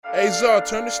Hey Zar,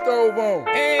 turn the stove on.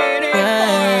 Yeah.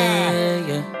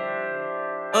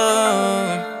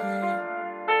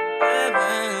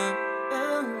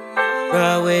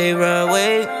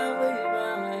 Broadway.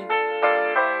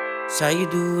 That's how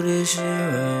you do this shit,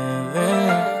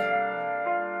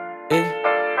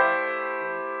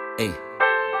 Hey.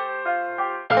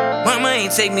 Mama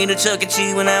ain't take me to Chuck E.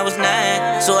 Cheese when I was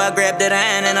 9, so I grabbed that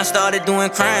iron and I started doing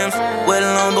crimes. Well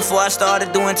long before I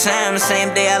started doing time. The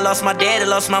same day I lost my dad, I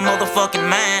lost my motherfucking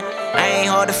mind. I ain't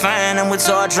hard to find, I'm with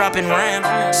Zar dropping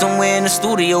rhymes. Somewhere in the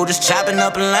studio just chopping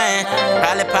up a line.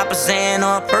 Probably pop a Zan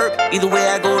or a perk, either way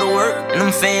I go to work and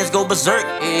them fans go berserk.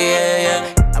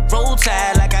 Yeah. I roll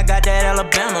tide like I got that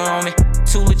Alabama on me.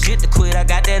 Too legit to quit, I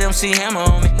got that MC Hammer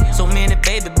on me. So many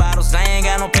baby bottles, I ain't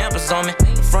got no Pampers on me.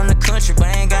 I'm from the country, but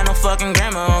I ain't got no fucking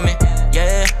grandma on me.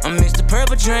 Yeah, I mix the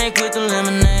purple drink with the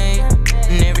lemonade.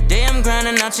 And every day I'm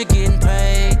grinding out, you getting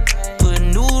paid.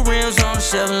 Putting new rims on the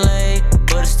Chevrolet,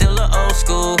 but it's still a old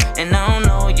school, and I don't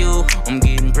know you, I'm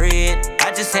getting bread.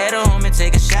 I just had a homie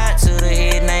take a shot to the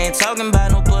head, and I ain't talking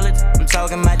about no bullets, I'm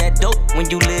talking about that dope. When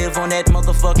you live on that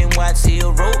motherfucking Watts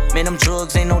Hill Road, man, them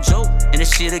drugs ain't no joke, and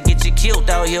this shit'll get you killed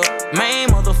out here. Man,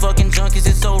 motherfucking junkies,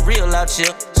 it's so real out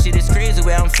here. Shit is crazy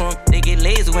where I'm from, they get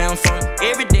lazy where I'm from.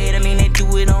 Every day, that mean they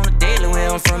do it on the daily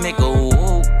where I'm from. It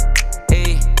go,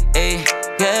 hey,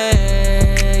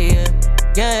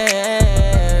 yeah.